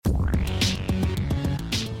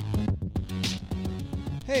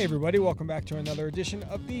Hey everybody, welcome back to another edition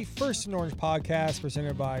of the First and Orange podcast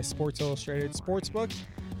presented by Sports Illustrated Sportsbook.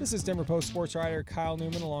 This is Denver Post sports writer Kyle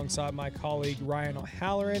Newman alongside my colleague Ryan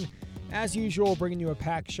O'Halloran. As usual, bringing you a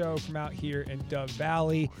packed show from out here in Dove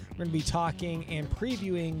Valley. We're going to be talking and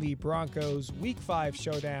previewing the Broncos Week 5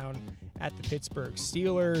 showdown at the Pittsburgh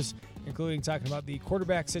Steelers, including talking about the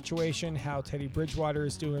quarterback situation, how Teddy Bridgewater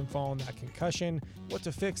is doing following that concussion, what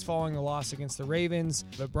to fix following the loss against the Ravens,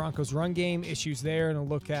 the Broncos run game, issues there, and a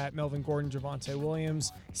look at Melvin Gordon, Javonte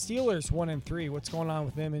Williams, Steelers 1-3, what's going on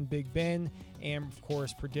with them in Big Ben, and of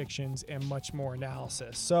course predictions and much more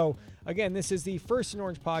analysis. So again, this is the First and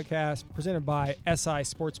Orange podcast presented by SI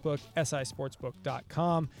Sportsbook,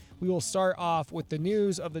 sisportsbook.com. We will start off with the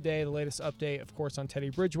news of the day, the latest update, of course, on Teddy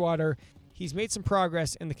Bridgewater. He's made some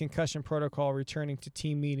progress in the concussion protocol, returning to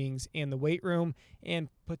team meetings in the weight room, and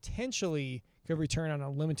potentially could return on a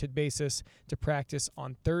limited basis to practice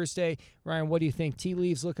on Thursday. Ryan, what do you think? Tea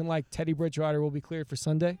leaves looking like Teddy Bridgewater will be cleared for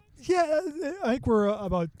Sunday? Yeah, I think we're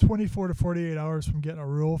about 24 to 48 hours from getting a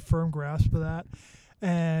real firm grasp of that.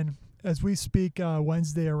 And as we speak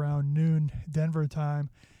Wednesday around noon Denver time,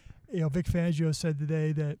 Vic Fangio said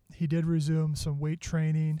today that he did resume some weight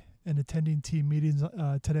training and attending team meetings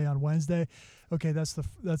today on Wednesday. Okay, that's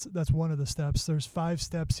one of the steps. There's 5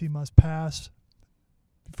 steps he must pass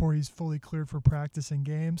before he's fully cleared for practice and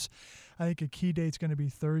games. I think a key date's going to be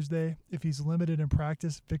Thursday. If he's limited in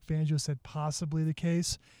practice, Vic Fangio said possibly the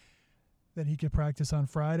case, then he could practice on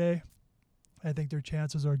Friday. I think their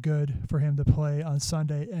chances are good for him to play on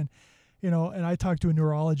Sunday. And and I talked to a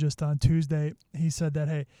neurologist on Tuesday. He said that,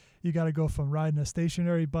 hey, you got to go from riding a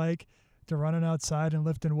stationary bike to running outside and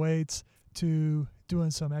lifting weights to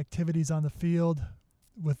doing some activities on the field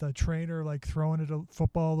with a trainer, like throwing it a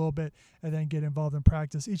football a little bit, and then get involved in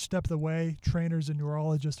practice. Each step of the way, trainers and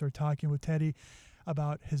neurologists are talking with Teddy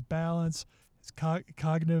about his balance, his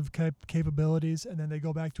cognitive capabilities, and then they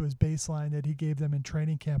go back to his baseline that he gave them in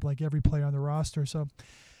training camp, like every player on the roster. So,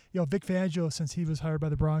 Vic Fangio, since he was hired by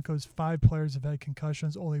the Broncos, 5 players have had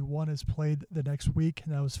concussions. Only 1 has played the next week,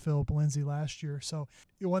 and that was Philip Lindsay last year. So,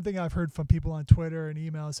 one thing I've heard from people on Twitter and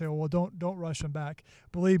email say, well, don't rush him back.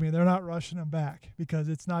 Believe me, they're not rushing him back because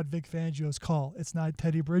it's not Vic Fangio's call. It's not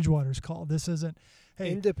Teddy Bridgewater's call. This isn't,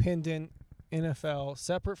 hey. Independent NFL,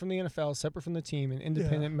 separate from the NFL, separate from the team, an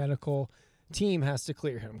independent medical team has to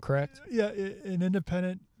clear him, correct? Yeah, an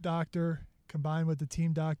independent doctor combined with the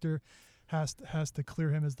team doctor has to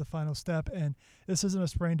clear him as the final step. And this isn't a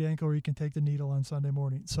sprained ankle where you can take the needle on Sunday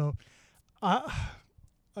morning. So, I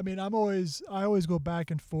always go back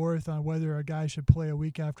and forth on whether a guy should play a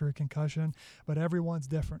week after a concussion, but everyone's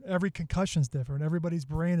different. Every concussion's different. Everybody's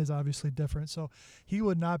brain is obviously different. So he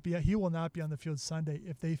will not be on the field Sunday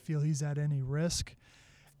if they feel he's at any risk.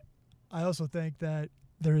 I also think that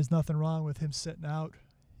there is nothing wrong with him sitting out.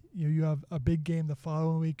 You have a big game the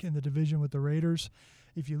following week in the division with the Raiders.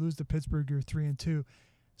 If you lose to Pittsburgh, you're 3-2.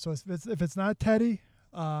 So if it's not Teddy,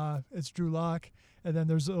 it's Drew Lock, and then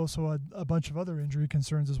there's also a bunch of other injury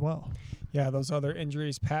concerns as well. Yeah, those other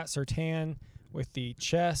injuries: Pat Surtain with the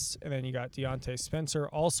chest, and then you got Deontay Spencer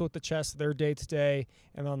also with the chest. Their day today,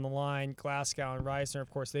 and on the line, Glasgow and Reisner. Of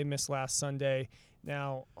course, they missed last Sunday.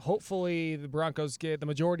 Now, hopefully, the Broncos get the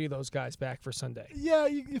majority of those guys back for Sunday. Yeah,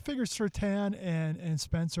 you figure Surtain and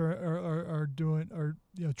Spencer are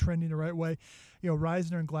trending the right way.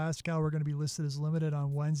 Reisner and Glasgow are going to be listed as limited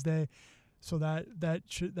on Wednesday, so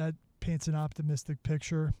that paints an optimistic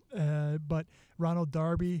picture. But Ronald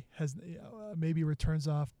Darby has maybe returns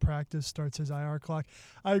off practice, starts his IR clock.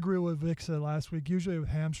 I agree with Vic said last week. Usually with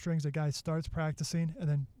hamstrings, a guy starts practicing and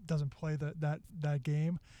then doesn't play that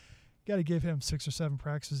game. Got to give him 6 or 7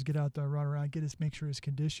 practices, get out there, run around, make sure his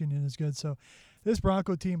conditioning is good. So this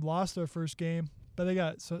Bronco team lost their first game, but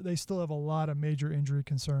they still have a lot of major injury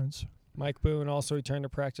concerns. Mike Boone also returned to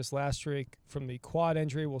practice last week from the quad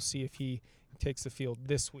injury. We'll see if he takes the field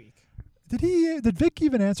this week. Did Vic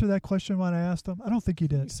even answer that question when I asked him? I don't think he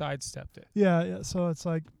did. He sidestepped it. Yeah, so it's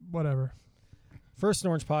like, whatever. First and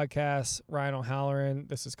Orange Podcast, Ryan O'Halloran.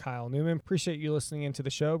 This is Kyle Newman. Appreciate you listening into the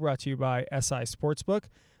show, brought to you by SI Sportsbook.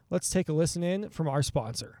 Let's take a listen in from our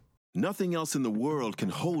sponsor. Nothing else in the world can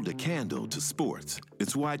hold a candle to sports.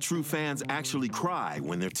 It's why true fans actually cry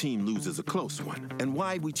when their team loses a close one, and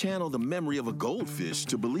why we channel the memory of a goldfish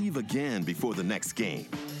to believe again before the next game.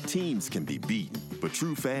 Teams can be beaten, but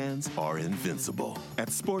true fans are invincible. At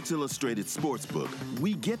Sports Illustrated Sportsbook,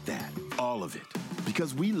 we get that, all of it,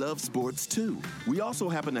 because we love sports too. We also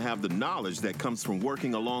happen to have the knowledge that comes from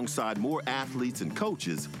working alongside more athletes and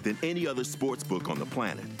coaches than any other sportsbook on the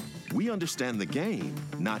planet. We understand the game,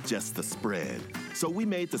 not just the spread. So we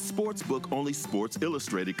made the sports book only Sports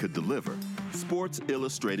Illustrated could deliver. Sports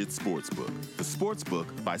Illustrated Sportsbook, the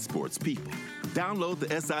sportsbook by sports people. Download the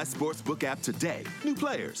SI Sportsbook app today. New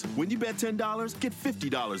players, when you bet $10, get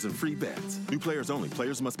 $50 in free bets. New players only.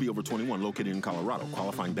 Players must be over 21, located in Colorado.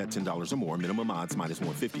 Qualifying bet $10 or more. Minimum odds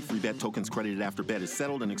 -150. Free bet tokens credited after bet is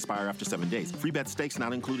settled and expire after 7 days. Free bet stakes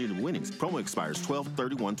not included in winnings. Promo expires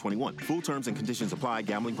 12/31/21. Full terms and conditions apply.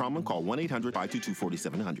 Gambling problem? Call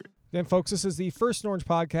 1-800-522-4700. Then, folks, this is the First and Orange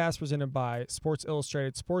podcast presented by Sports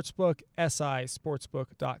Illustrated Sportsbook,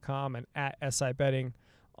 sisportsbook.com, and at SI Betting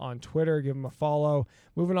on Twitter. Give them a follow.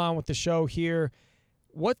 Moving on with the show here.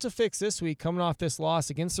 What to fix this week coming off this loss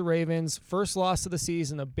against the Ravens. First loss of the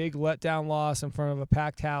season, a big letdown loss in front of a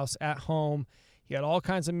packed house at home. You had all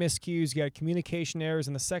kinds of miscues. You had communication errors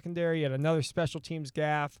in the secondary. You had another special teams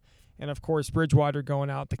gaffe. And, of course, Bridgewater going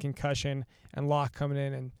out, the concussion, and Locke coming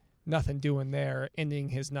in and nothing doing there, ending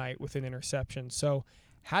his night with an interception. So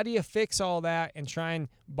how do you fix all that and try and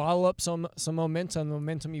bottle up some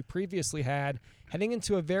momentum you previously had, heading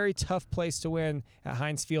into a very tough place to win at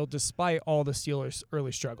Heinz Field despite all the Steelers'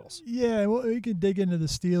 early struggles? Yeah, well, we can dig into the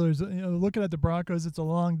Steelers. Looking at the Broncos, it's a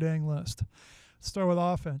long dang list. Start with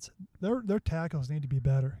offense. Their tackles need to be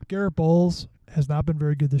better. Garrett Bowles has not been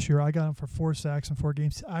very good this year. I got him for 4 sacks in 4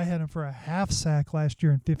 games. I had him for a half sack last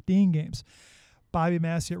year in 15 games. Bobby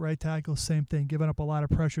Massey at right tackle, same thing, giving up a lot of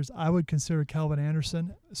pressures. I would consider Calvin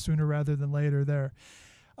Anderson sooner rather than later there.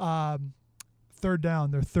 Third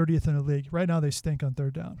down, they're 30th in the league. Right now they stink on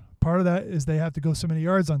third down. Part of that is they have to go so many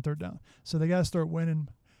yards on third down. So they got to start winning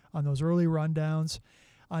on those early rundowns.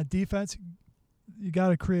 On defense, you got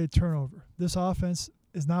to create a turnover. This offense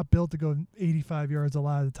is not built to go 85 yards a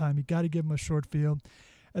lot of the time. You got to give them a short field.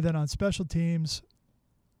 And then on special teams,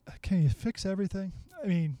 can you fix everything? I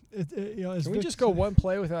mean, can we just go one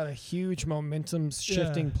play without a huge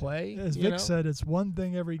momentum-shifting play? As Vic said, it's one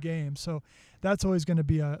thing every game. So that's always going to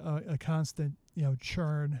be a constant,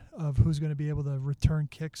 churn of who's going to be able to return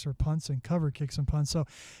kicks or punts and cover kicks and punts. So,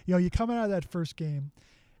 you coming out of that first game,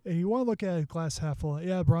 and you want to look at it glass half full.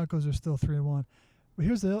 Yeah, Broncos are still 3-1. But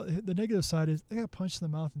here's the negative side is they got punched in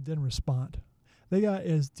the mouth and didn't respond. They got,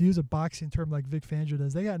 to use a boxing term like Vic Fangio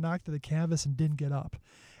does, they got knocked to the canvas and didn't get up.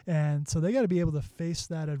 And so they got to be able to face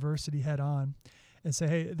that adversity head on and say,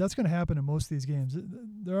 hey, that's going to happen in most of these games.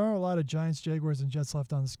 There are a lot of Giants, Jaguars, and Jets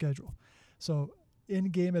left on the schedule. So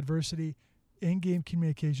in-game adversity, in-game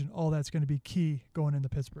communication, all that's going to be key going into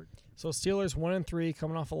Pittsburgh. So Steelers 1-3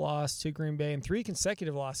 coming off a loss to Green Bay and 3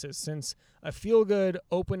 consecutive losses since a feel-good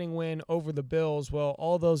opening win over the Bills. Well,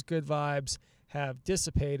 all those good vibes have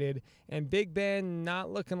dissipated, and Big Ben not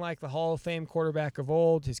looking like the Hall of Fame quarterback of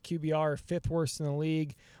old. His QBR 5th worst in the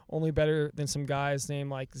league, only better than some guys named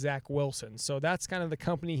like Zach Wilson. So that's kind of the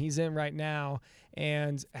company he's in right now.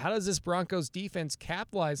 And how does this Broncos defense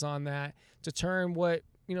capitalize on that to turn what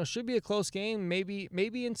should be a close game maybe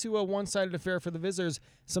into a one-sided affair for the visitors?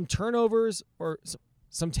 Some turnovers or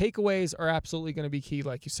some takeaways are absolutely going to be key,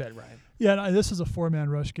 like you said, Ryan. Yeah, and this is a 4-man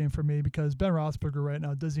rush game for me because Ben Roethlisberger right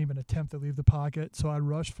now doesn't even attempt to leave the pocket. So I'd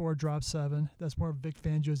rush 4, drop 7. That's more of Vic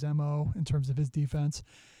Fangio's MO in terms of his defense.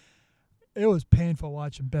 It was painful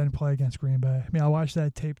watching Ben play against Green Bay. I mean, I watched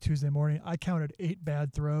that tape Tuesday morning. I counted 8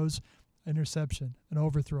 bad throws, interception, an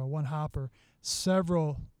overthrow, 1 hopper,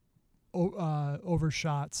 several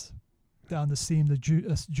overshots down the seam, the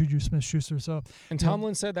Juju Smith-Schuster. So, and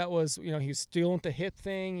Tomlin said that was, he's still with the hip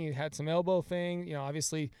thing. He had some elbow thing.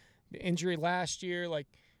 Obviously the injury last year. Like,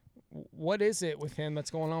 what is it with him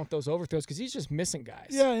that's going on with those overthrows? Because he's just missing guys.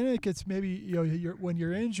 Yeah, and it gets maybe when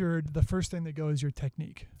you're injured, the first thing that goes is your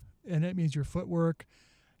technique, and it means your footwork,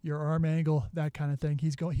 your arm angle, that kind of thing.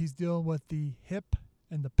 He's dealing with the hip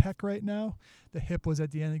and the pec right now. The hip was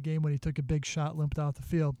at the end of the game when he took a big shot, limped off the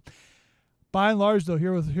field. By and large, though,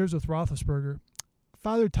 here's with Roethlisberger.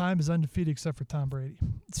 Father Time is undefeated except for Tom Brady.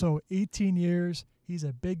 So 18 years, he's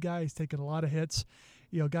a big guy. He's taken a lot of hits.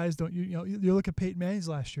 Guys don't you look at Peyton Manning's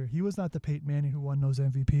last year. He was not the Peyton Manning who won those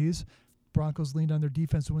MVPs. Broncos leaned on their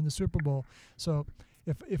defense to win the Super Bowl. So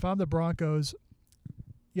if I'm the Broncos,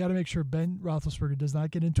 you got to make sure Ben Roethlisberger does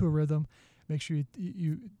not get into a rhythm. Make sure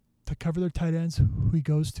you to cover their tight ends, who he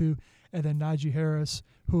goes to, and then Najee Harris,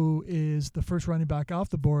 who is the first running back off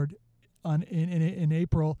the board in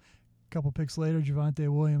April. A couple picks later, Javonte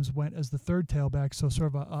Williams went as the third tailback, so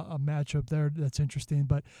sort of a matchup there that's interesting.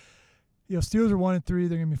 But Steelers are 1-3. They're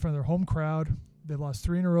going to be in front of their home crowd. They've lost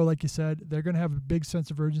 3 in a row, like you said. They're going to have a big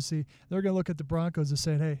sense of urgency. They're going to look at the Broncos and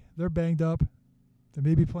say, hey, they're banged up. They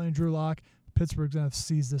may be playing Drew Lock. Pittsburgh's going to have to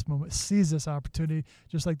seize this moment, seize this opportunity,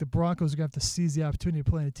 just like the Broncos are going to have to seize the opportunity to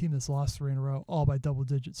play a team that's lost 3 in a row, all by double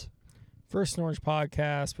digits. First and Orange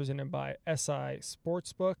podcast presented by SI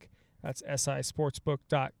Sportsbook. That's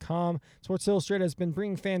sisportsbook.com. Sports Illustrated has been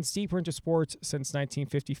bringing fans deeper into sports since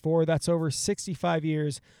 1954. That's over 65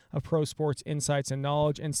 years of pro sports insights and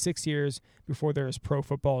knowledge, and 6 years before there was pro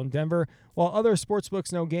football in Denver. While other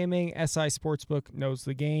sportsbooks know gaming, SI Sportsbook knows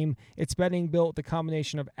the game. It's betting built with the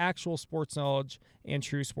combination of actual sports knowledge and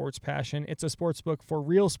true sports passion. It's a sportsbook for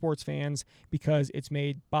real sports fans because it's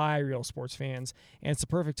made by real sports fans. And it's the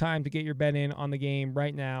perfect time to get your bet in on the game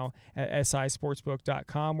right now at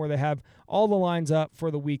sisportsbook.com, where they have all the lines up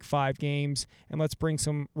for the Week 5 games. And let's bring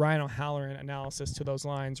some Ryan O'Halloran analysis to those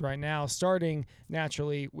lines right now, starting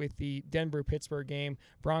naturally with the Denver-Pittsburgh game.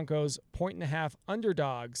 Broncos 1.5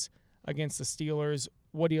 underdogs against the Steelers.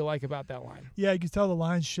 What do you like about that line? Yeah, you can tell the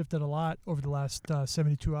lines shifted a lot over the last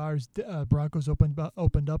 72 hours. Broncos opened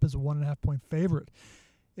up as a 1.5-point favorite.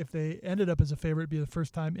 If they ended up as a favorite, it'd be the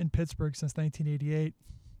first time in Pittsburgh since 1988.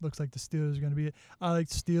 Looks like the Steelers are going to be it. I like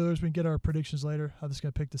the Steelers. We can get our predictions later. I'm just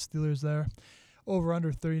going to pick the Steelers there. Over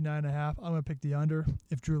under 39.5. I'm going to pick the under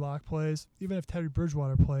if Drew Lock plays. Even if Teddy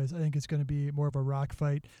Bridgewater plays, I think it's going to be more of a rock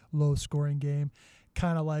fight, low-scoring game,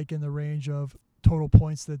 kind of like in the range of total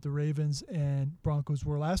points that the Ravens and Broncos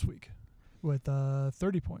were last week with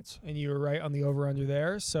 30 points. And you were right on the over-under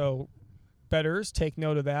there. So bettors, take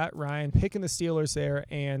note of that. Ryan picking the Steelers there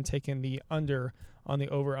and taking the under on the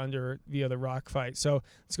over-under via the rock fight. So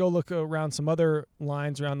let's go look around some other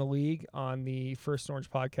lines around the league on the First Orange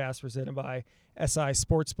podcast presented by SI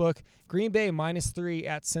Sportsbook. Green Bay -3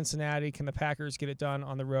 at Cincinnati. Can the Packers get it done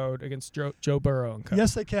on the road against Joe Burrow and co?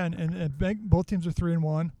 Yes, they can. And both teams are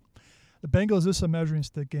 3-1. The Bengals, this is a measuring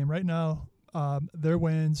stick game. Right now, their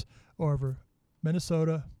wins over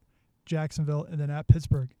Minnesota, Jacksonville, and then at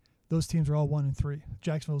Pittsburgh. Those teams are all 1-3.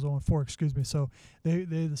 Jacksonville's 0-4, excuse me. So they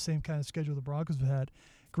have the same kind of schedule the Broncos have had.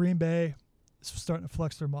 Green Bay is starting to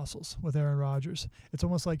flex their muscles with Aaron Rodgers. It's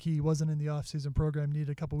almost like he wasn't in the offseason program, needed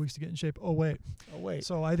a couple weeks to get in shape. Oh, wait.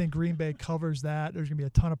 So I think Green Bay covers that. There's going to be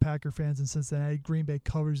a ton of Packer fans in Cincinnati. Green Bay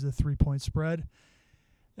covers the 3-point spread.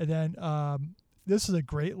 And then this is a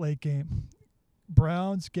great late game.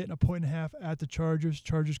 Browns getting 1.5 at the Chargers.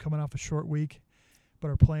 Chargers coming off a short week, but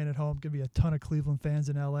are playing at home. Going to be a ton of Cleveland fans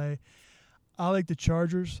in L.A. I like the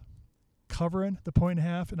Chargers covering the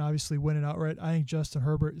 1.5 and obviously winning outright. I think Justin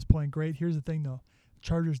Herbert is playing great. Here's the thing, though.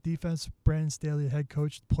 Chargers defense, Brandon Staley, the head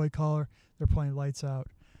coach, the play caller, they're playing lights out.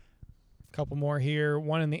 A couple more here.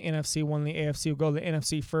 One in the NFC, one in the AFC. We'll go to the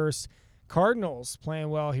NFC first. Cardinals playing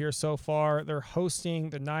well here so far. They're hosting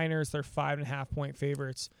the Niners. They're 5.5-point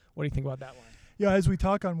favorites. What do you think about that line? Yeah, as we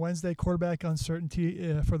talk on Wednesday, quarterback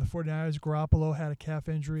uncertainty for the 49ers. Garoppolo had a calf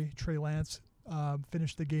injury. Trey Lance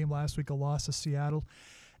finished the game last week, a loss to Seattle.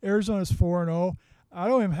 Arizona's 4-0. I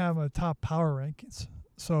don't even have them at top power rankings.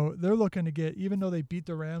 So they're looking to get, even though they beat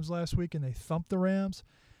the Rams last week and they thumped the Rams,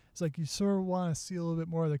 it's like you sort of want to see a little bit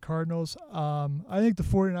more of the Cardinals. I think the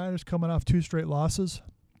 49ers coming off 2 straight losses.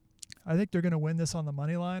 I think they're going to win this on the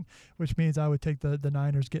money line, which means I would take the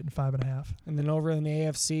Niners getting 5.5. And then over in the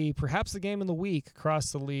AFC, perhaps the game of the week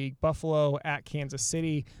across the league, Buffalo at Kansas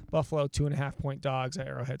City. Buffalo 2.5-point dogs at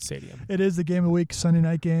Arrowhead Stadium. It is the game of the week, Sunday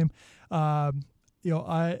night game. Buffalo's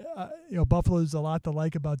a lot to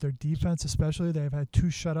like about their defense, especially. They've had 2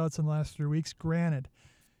 shutouts in the last 3 weeks. Granted,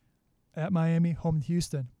 at Miami, home in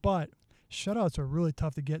Houston, but shutouts are really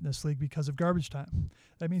tough to get in this league because of garbage time.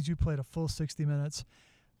 That means you played a full 60 minutes.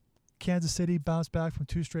 Kansas City bounced back from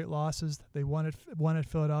 2 straight losses. They won at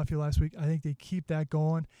Philadelphia last week. I think they keep that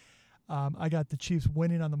going. I got the Chiefs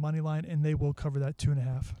winning on the money line, and they will cover that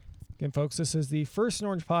 2.5. Again, folks, this is the First and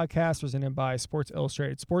Orange podcast presented by Sports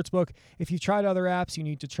Illustrated Sportsbook. If you've tried other apps, you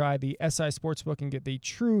need to try the SI Sportsbook and get the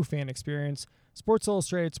true fan experience. Sports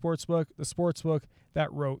Illustrated Sportsbook, the sportsbook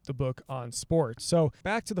that wrote the book on sports. So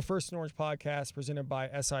back to the First and Orange podcast presented by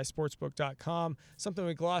sisportsbook.com. Something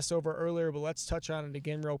we glossed over earlier, but let's touch on it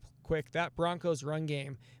again real quick. That Broncos run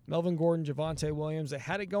game, Melvin Gordon, Javonte Williams, they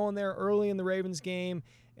had it going there early in the Ravens game,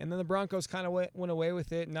 and then the Broncos kind of went away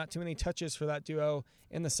with it. Not too many touches for that duo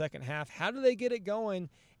in the second half. How do they get it going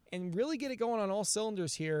and really get it going on all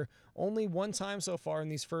cylinders here? Only one time so far in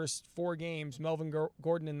these first 4 games, Melvin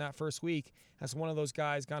Gordon in that first week has one of those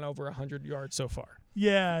guys gone over 100 yards so far.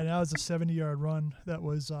 Yeah, and that was a 70-yard run that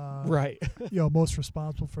was right. Most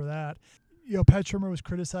responsible for that. Pat Shurmur was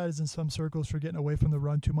criticized in some circles for getting away from the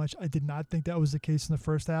run too much. I did not think that was the case in the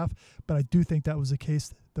first half, but I do think that was the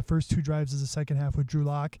case the first 2 drives of the second half with Drew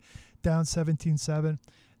Lock down 17-7.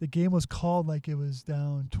 The game was called like it was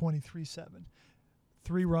down 23-7.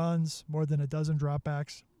 3 runs, more than a dozen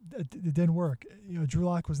dropbacks. It didn't work. Drew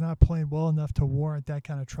Lock was not playing well enough to warrant that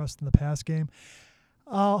kind of trust in the pass game.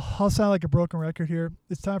 I'll sound like a broken record here.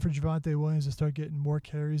 It's time for Javonte Williams to start getting more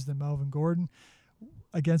carries than Melvin Gordon.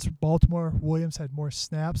 against Baltimore, Williams had more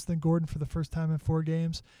snaps than Gordon for the first time in 4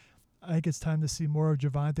 games. I think it's time to see more of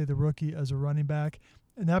Javonte, the rookie, as a running back.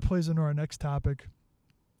 And that plays into our next topic,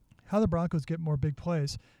 how the Broncos get more big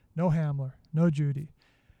plays. No Hamler, no Judy.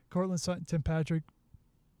 Courtland Sutton, Tim Patrick,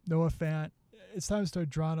 Noah Fant. It's time to start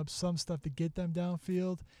drawing up some stuff to get them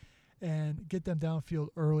downfield, and get them downfield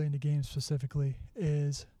early in the game specifically.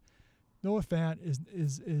 Is Noah Fant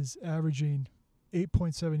is averaging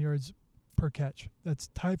 8.7 yards per catch. That's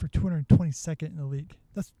tied for 222nd in the league.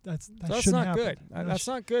 That's not good. That's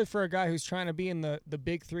not good for a guy who's trying to be in the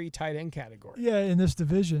big 3 tight end category. Yeah, in this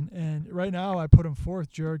division. And right now I put him 4th.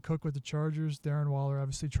 Jared Cook with the Chargers, Darren Waller,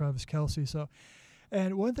 obviously Travis Kelce. So,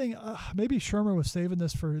 and one thing, maybe Shermer was saving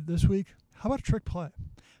this for this week. How about a trick play?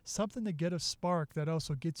 Something to get a spark that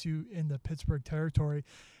also gets you in the Pittsburgh territory.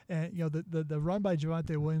 And, the run by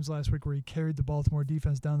Javonte Williams last week where he carried the Baltimore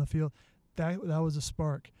defense down the field, that was a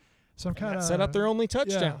spark. So I'm kind of set up their only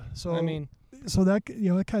touchdown. Yeah, so that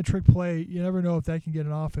that kind of trick play, you never know if that can get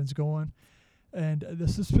an offense going. And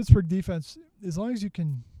this is Pittsburgh defense. As long as you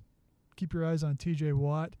can keep your eyes on T.J.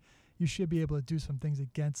 Watt, you should be able to do some things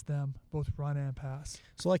against them, both run and pass.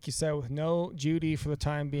 So like you said, with no Judy for the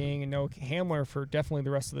time being and no Hamler for definitely the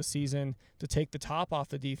rest of the season to take the top off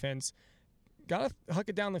the defense, got to huck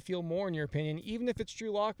it down the field more, in your opinion. Even if it's Drew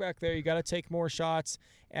Lock back there, you got to take more shots.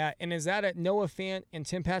 And is that at Noah Fant and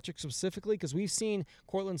Tim Patrick specifically? Because we've seen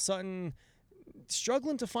Courtland Sutton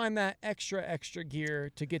struggling to find that extra gear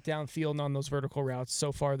to get downfield on those vertical routes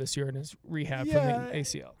so far this year in his rehab from the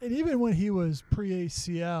ACL. And even when he was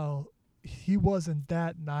pre-ACL, he wasn't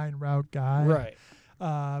that 9-route guy. Right.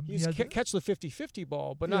 He's catch the 50-50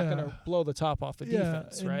 ball, but not going to blow the top off the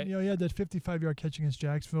defense, right? He had that 55-yard catch against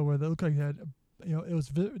Jacksonville where it looked like he had, it was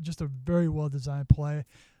just a very well-designed play.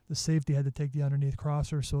 The safety had to take the underneath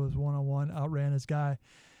crosser, so it was one-on-one, outran his guy.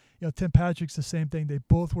 Tim Patrick's the same thing. They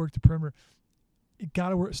both work the perimeter. You got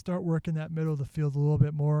to start working that middle of the field a little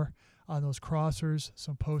bit more on those crossers,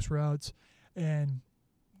 some post routes, and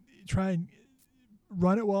try and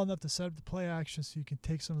run it well enough to set up the play action so you can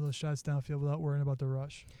take some of those shots downfield without worrying about the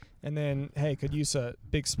rush. And then, could use a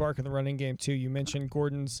big spark in the running game too. You mentioned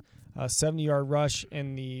Gordon's 70-yard rush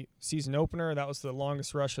in the season opener. That was the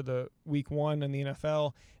longest rush of the week 1 in the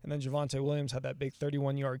NFL. And then Javonte Williams had that big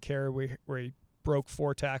 31-yard carry where he broke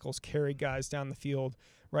 4 tackles, carried guys down the field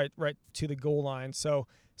right to the goal line. So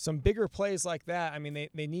some bigger plays like that, I mean,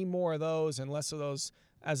 they need more of those and less of those,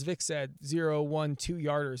 as Vic said, 0, 1,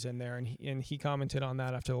 2-yarders in there, and he commented on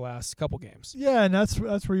that after the last couple games. Yeah, and that's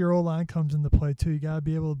where your O-line comes into play too. You got to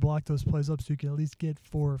be able to block those plays up so you can at least get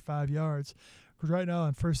 4 or 5 yards. Because right now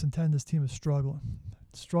on 1st and 10, this team is struggling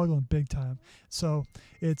big time. So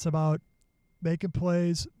it's about making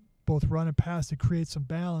plays, both run and pass, to create some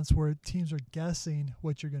balance where teams are guessing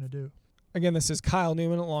what you're going to do. Again, this is Kyle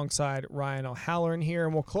Newman alongside Ryan O'Halloran here,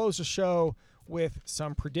 and we'll close the show with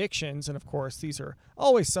some predictions. And, of course, these are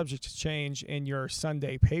always subject to change in your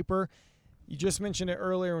Sunday paper. You just mentioned it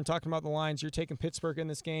earlier when talking about the lines. You're taking Pittsburgh in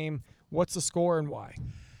this game. What's the score and why?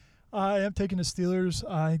 I am taking the Steelers.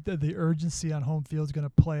 I think that the urgency on home field is going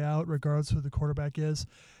to play out regardless of who the quarterback is.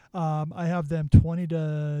 I have them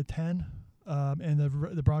 20-10. And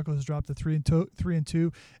the Broncos drop to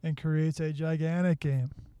 3-2 and creates a gigantic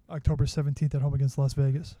game October 17th at home against Las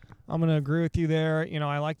Vegas. I'm going to agree with you there.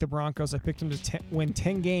 I like the Broncos. I picked them to win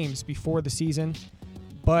 10 games before the season.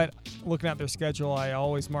 But looking at their schedule, I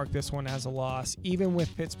always mark this one as a loss. Even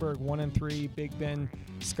with Pittsburgh 1-3, Big Ben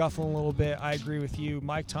scuffling a little bit, I agree with you.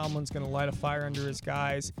 Mike Tomlin's going to light a fire under his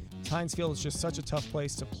guys. Heinz Field is just such a tough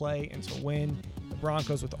place to play and to win.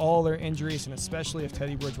 Broncos, with all their injuries, and especially if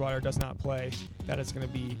Teddy Bridgewater does not play, that is going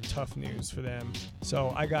to be tough news for them.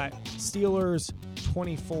 So I got Steelers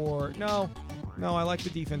 24. No, I like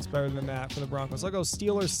the defense better than that for the Broncos. I'll go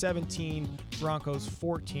Steelers 17, Broncos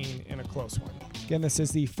 14 in a close one. Again, this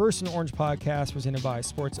is the First and Orange podcast presented by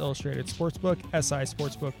Sports Illustrated Sportsbook,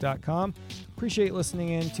 sisportsbook.com. Appreciate listening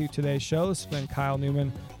in to today's show. This has been Kyle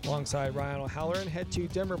Newman alongside Ryan O'Halloran. Head to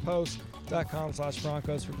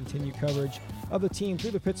denverpost.com/Broncos for continued coverage of the team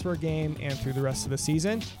through the Pittsburgh game and through the rest of the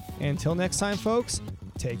season. And until next time, folks,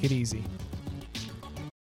 take it easy.